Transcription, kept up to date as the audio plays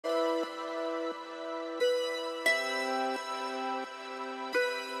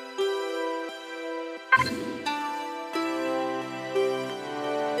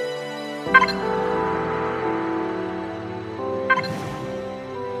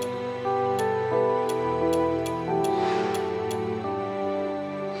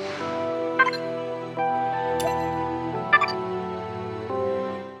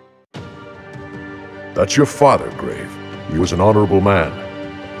That's your father, Grave. He was an honorable man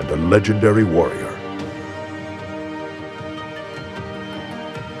and a legendary warrior.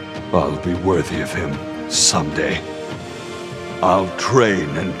 I'll be worthy of him someday. I'll train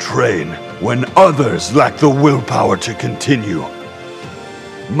and train when others lack the willpower to continue.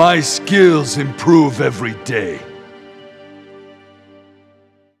 My skills improve every day.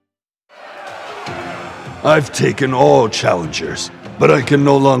 I've taken all challengers, but I can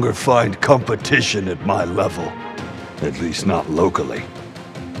no longer find competition at my level. At least not locally.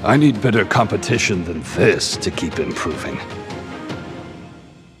 I need better competition than this to keep improving.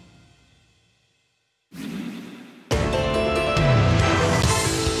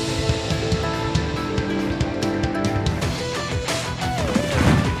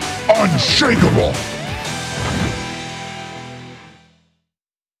 Unshakable!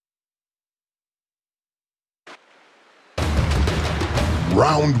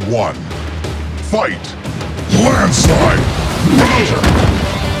 Round 1. Fight! Landslide!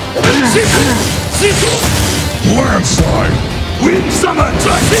 Landslide! Wind summon!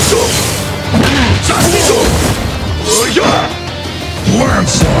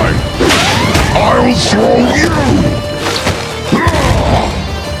 Landslide! I'll throw you!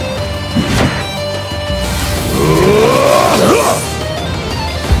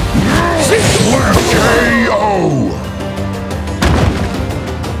 KO!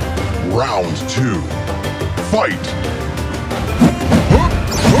 Round 2. Fight!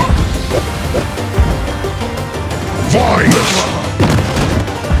 Vines!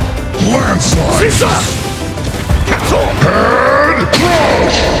 Landslide! Head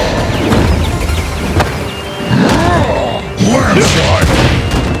crush! Landslide!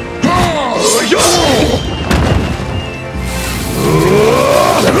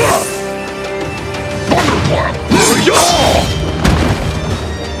 Thunderclap!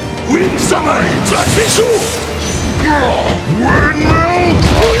 Wind summon! Windmill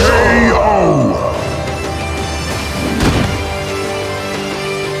KO!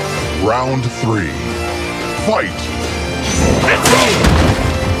 Round 3. Fight!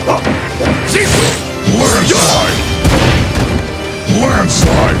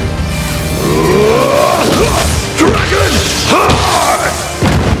 Landslide! Landslide! Dragon!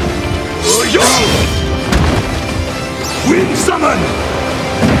 Wind summon!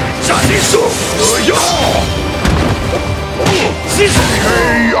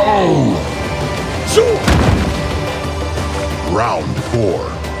 KO! Round 4.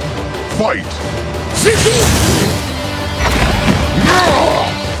 Fight!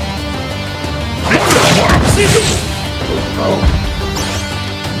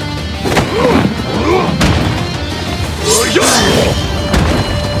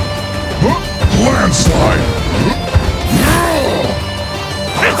 Landslide!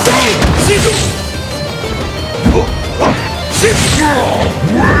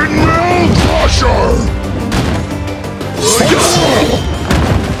 Windmill Crusher!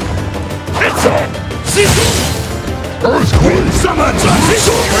 Earthquake! Summon!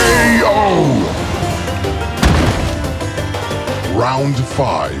 KO! Round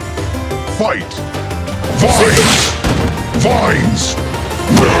 5. Fight! Vines! Vines!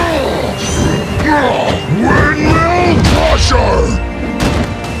 Windmill Crusher!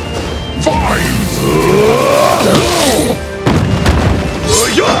 Vines!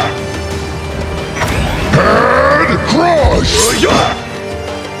 Head Crush!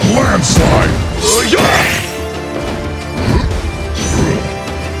 Landslide!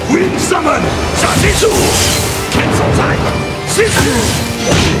 Wind summon!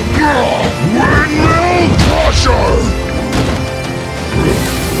 Windmill Crusher!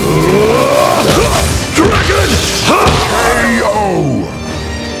 Dragon! KO!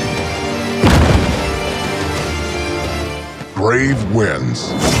 Grave wins.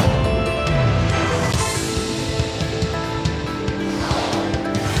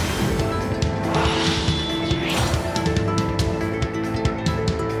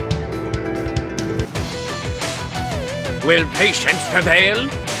 Will patience prevail?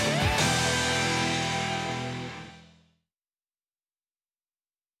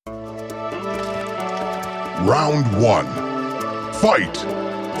 Round 1. Fight!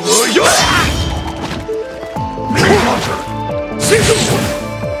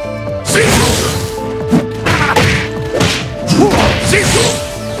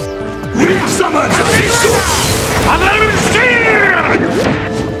 Wind summon!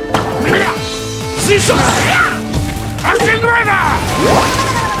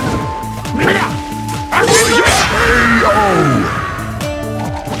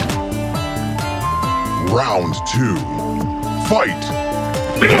 2. Fight!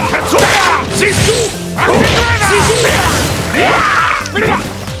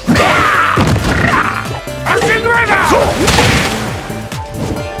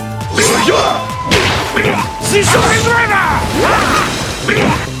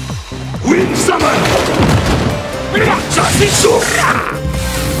 Wind summon!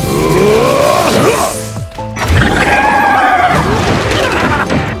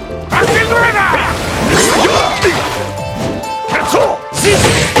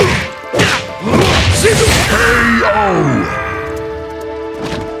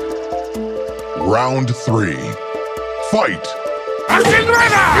 Round 3. Fight!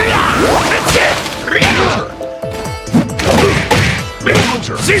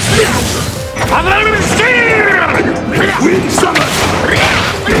 Wind summon!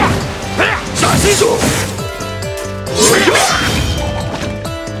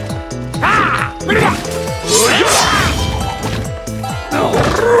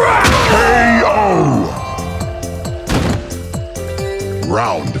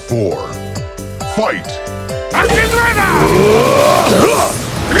 Round 4. Fight!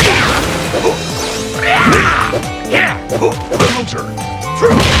 Counter!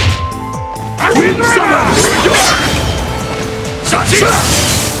 Wind summon!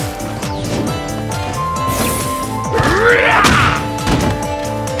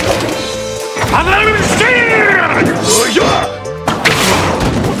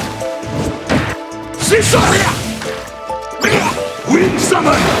 Wind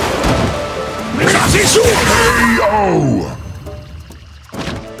summon! KO!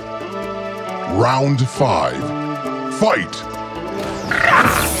 Round 5. Fight!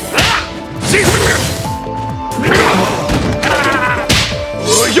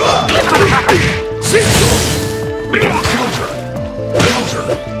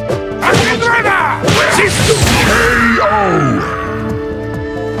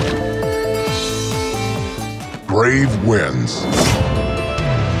 Brave wins.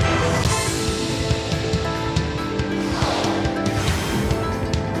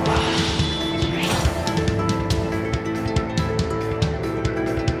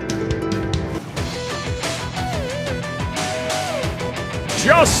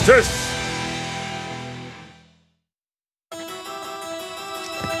 Justice!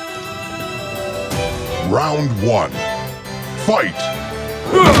 Round 1. Fight!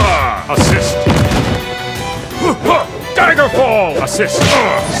 Assist! Daggerfall! Assist!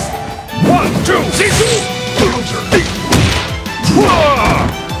 1, 2,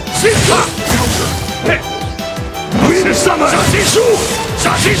 Counter! Wind summon!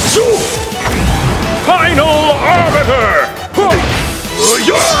 Final Arbiter!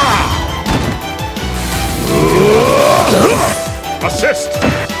 Assist!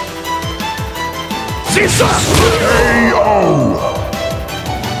 KO!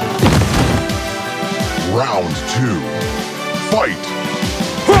 Round 2. Fight!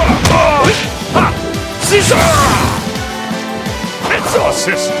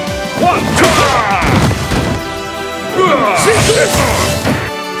 Assist! 1, 2!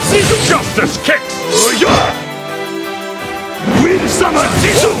 Justice kicks! Wind summon!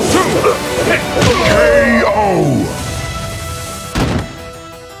 KO!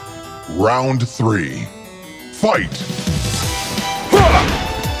 Round 3. Fight!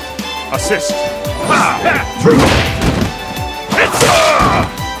 Assist!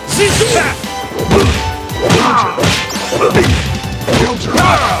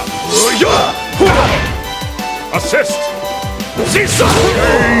 Assist!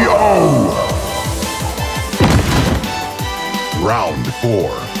 KO! Round 4.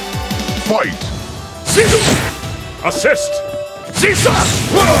 Fight! Assist!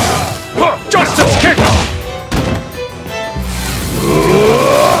 Justice kick!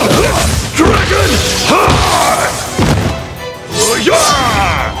 Dragon Heart!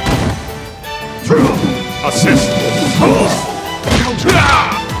 Assist!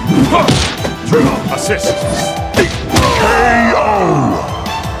 Assist! KO!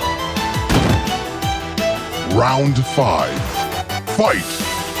 Round 5. Fight!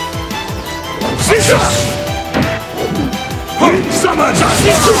 Wind summon!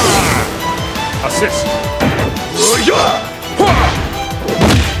 Assist!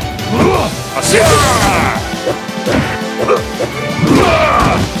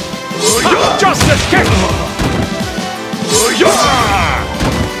 Justice kick!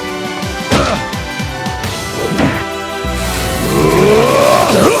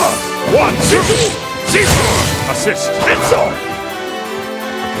 1, 2! Assist!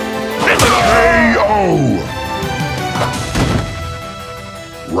 KO!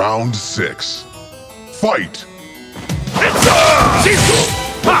 Round 6. Fight!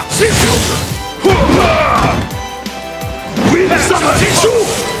 Wind summon!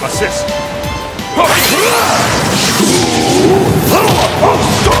 Assist!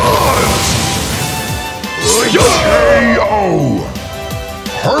 KO!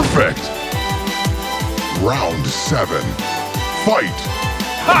 Perfect! Round 7. Fight!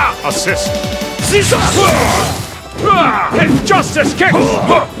 Ha! Assist! Injustice kick!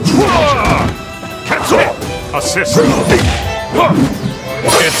 Cancel! Assist!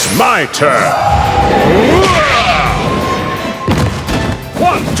 It's my turn!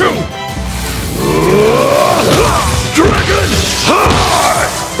 1, 2! Dragon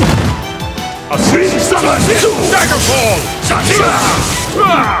Heart! Assist! Daggerfall!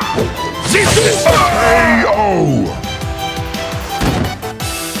 KO!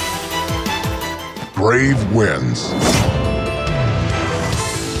 Brave wins.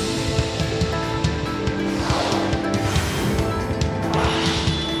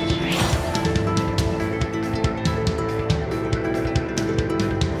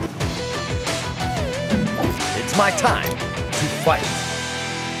 It's my time to fight.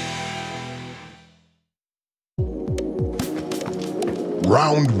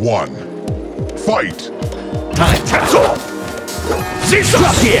 Round 1. Fight! Time. Cancel!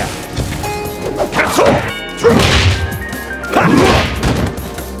 Drop here. Cancel!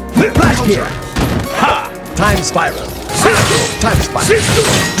 Flash gear. Ha! Time spiral. Time spiral.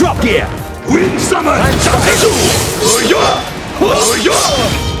 Drop gear. Wind summon! Time spiral.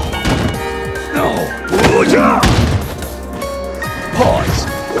 Pause.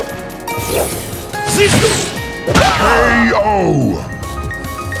 KO!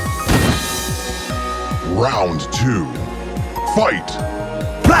 Round 2. Fight!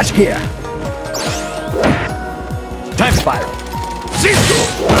 Flash gear. Time spiral.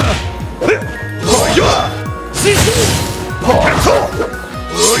 Pause.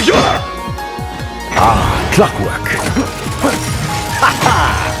 Clockwork.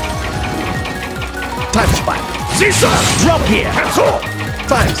 Time spiral. Drop gear.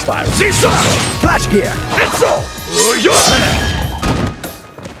 Time spiral. Flash gear.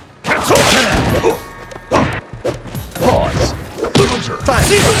 Pause.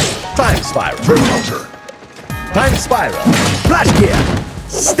 Time spiral. Time spiral. Flash gear.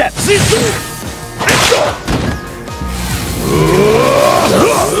 Step.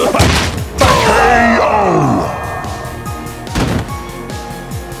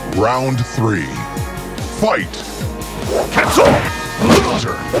 Round 3. Fight! Cancel!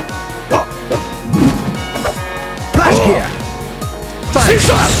 Flash gear.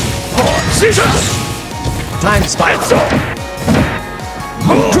 Time spiral.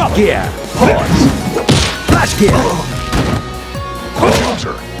 Drop gear. Pause. Flash gear.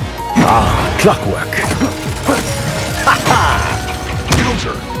 Clockwork.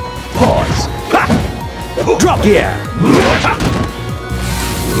 Pause. Drop gear.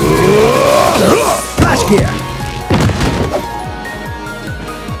 Flash gear.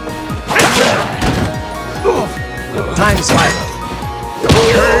 Time spiral.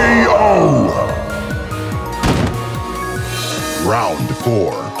 KO! Round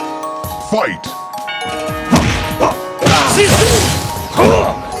 4. Fight!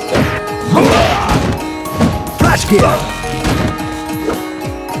 Flash gear.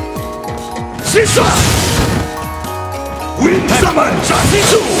 Wind summon!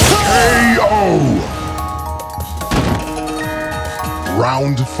 KO!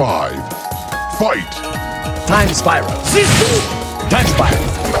 Round 5. Fight! Time spiral. Time spiral.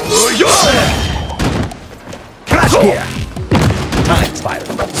 Flash gear. Time spiral.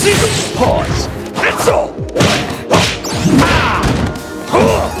 Pause.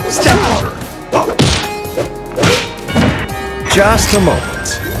 Step. Just a moment.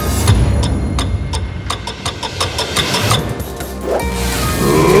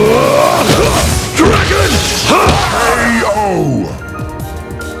 Dragon KO!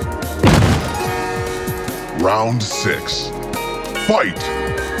 Round 6. Fight!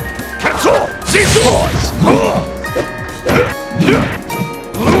 Cancel! Pause.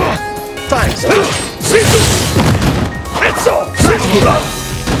 Time spiral. Flash gear.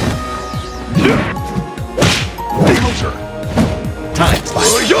 Time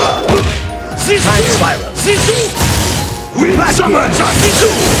spiral. Time spiral. Wind Flash summon!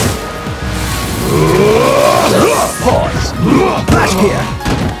 Pause. Flash gear.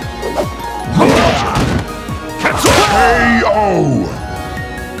 KO!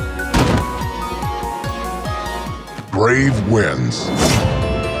 Brave wins.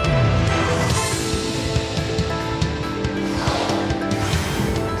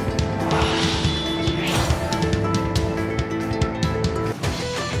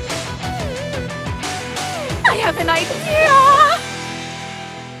 an idea!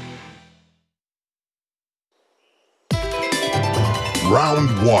 Round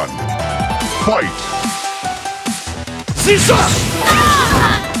 1. Fight! Caesar!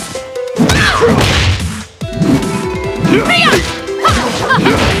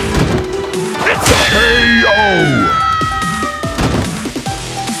 KO!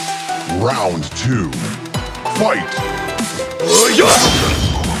 Round 2. Fight!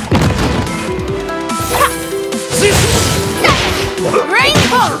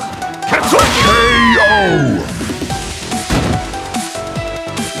 Rainbow! KO!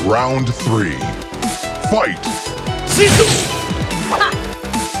 Round 3. Fight!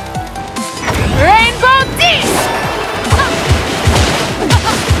 Rainbow Disc!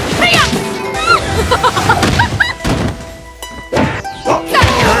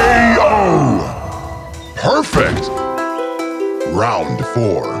 KO! Perfect! Round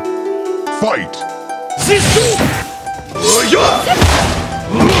 4. Fight!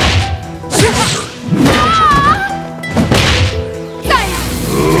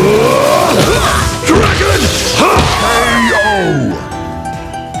 Dragon! KO!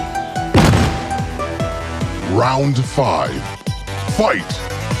 Round 5. Fight!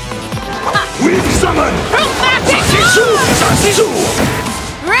 Wind summon! Sansisu!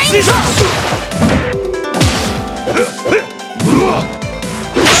 Rainbow!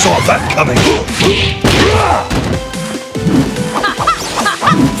 Saw that coming!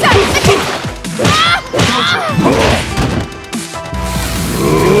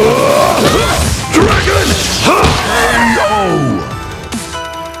 Dragon! KO!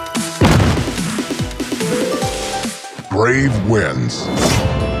 Brave wins.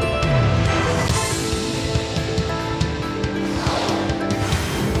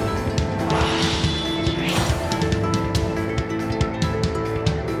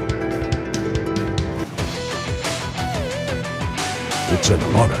 It's an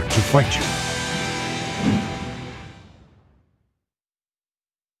honor to fight you.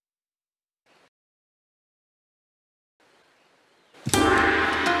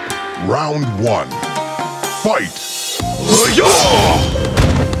 Round 1. Fight!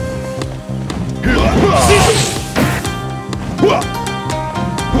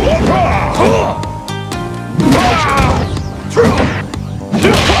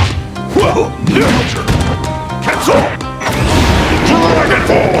 Cancel! Dragon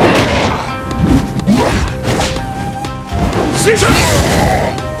Ball! Caesar!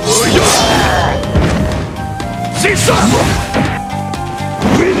 Caesar!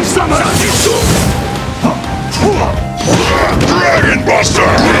 Wind Summon! Dragon Buster!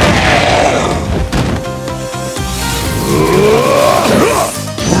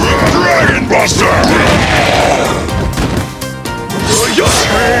 Dragon Buster!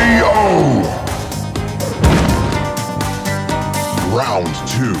 KO! Round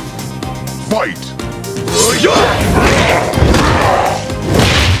 2. Fight!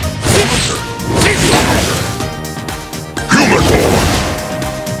 Unicorn!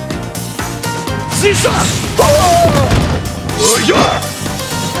 Caesar!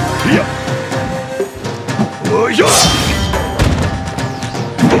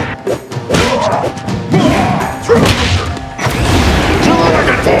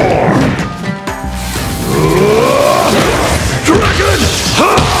 Dragon!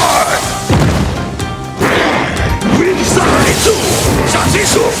 Wind Sansisu!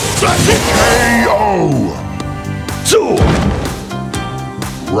 Sansisu! KO! 2!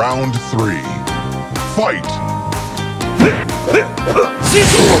 Round 3. Fight!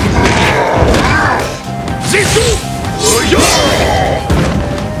 Sisu! Sisu!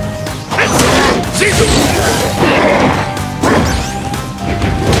 Sisu!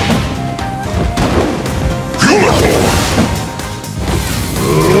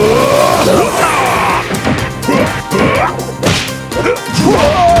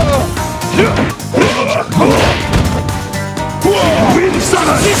 Wind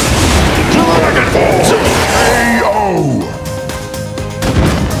Summon! Dragon Ball! KO!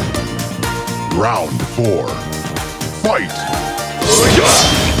 Round 4. Fight!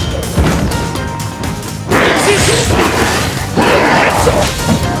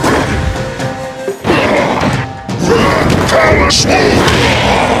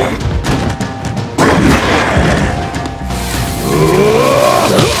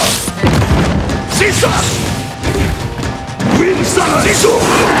 Caesar! Wind Summon!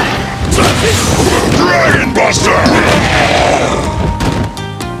 Dragon Buster!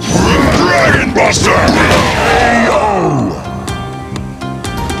 Dragon Buster! KO!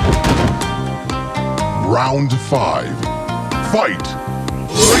 Round 5. Fight!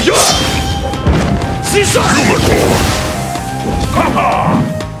 Caesar!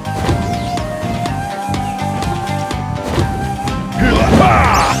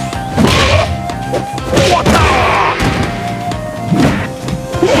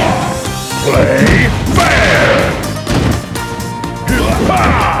 Play fair!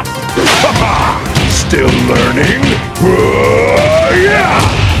 Still learning? Yeah!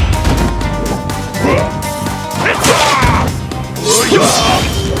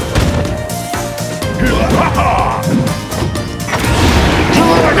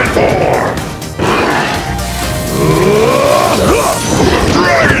 Dragon Form!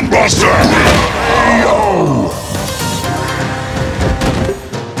 Dragon Buster! Yo!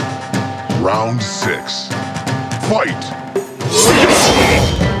 Round 6. Fight!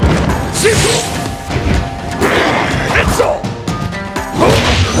 Etzel!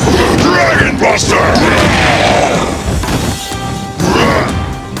 Dragon Buster!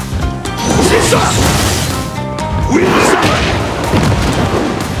 Caesar! Wind Summon!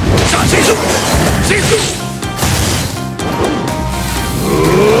 Shatsisu! Sisu!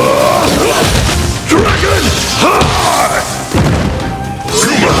 Dragon High!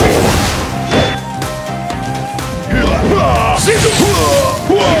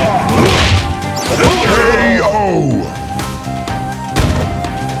 KO!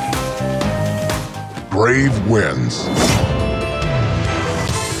 Grave wins.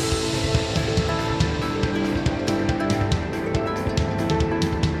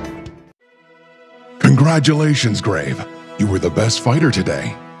 Congratulations, Grave. You were the best fighter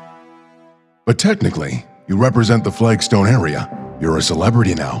today. But technically, you represent the Flagstone area. You're a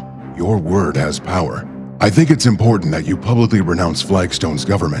celebrity now. Your word has power. I think it's important that you publicly renounce Flagstone's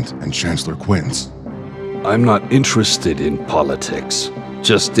government and Chancellor Quince. I'm not interested in politics,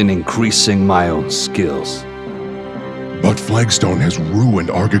 just in increasing my own skills. But Flagstone has ruined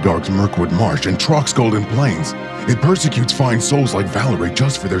Argagarg's Mirkwood Marsh and Trox's Golden Plains. It persecutes fine souls like Valerie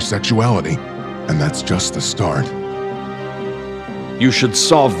just for their sexuality. And that's just the start. You should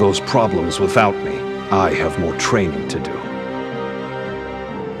solve those problems without me. I have more training to do.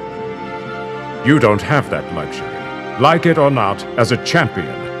 You don't have that luxury. Like it or not, as a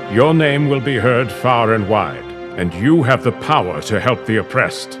champion, your name will be heard far and wide, and you have the power to help the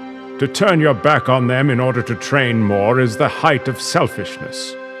oppressed. To turn your back on them in order to train more is the height of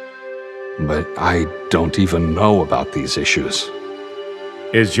selfishness. But I don't even know about these issues.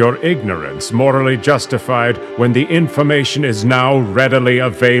 Is your ignorance morally justified when the information is now readily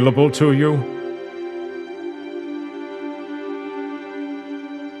available to you?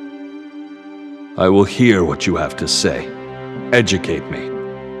 I will hear what you have to say. Educate me.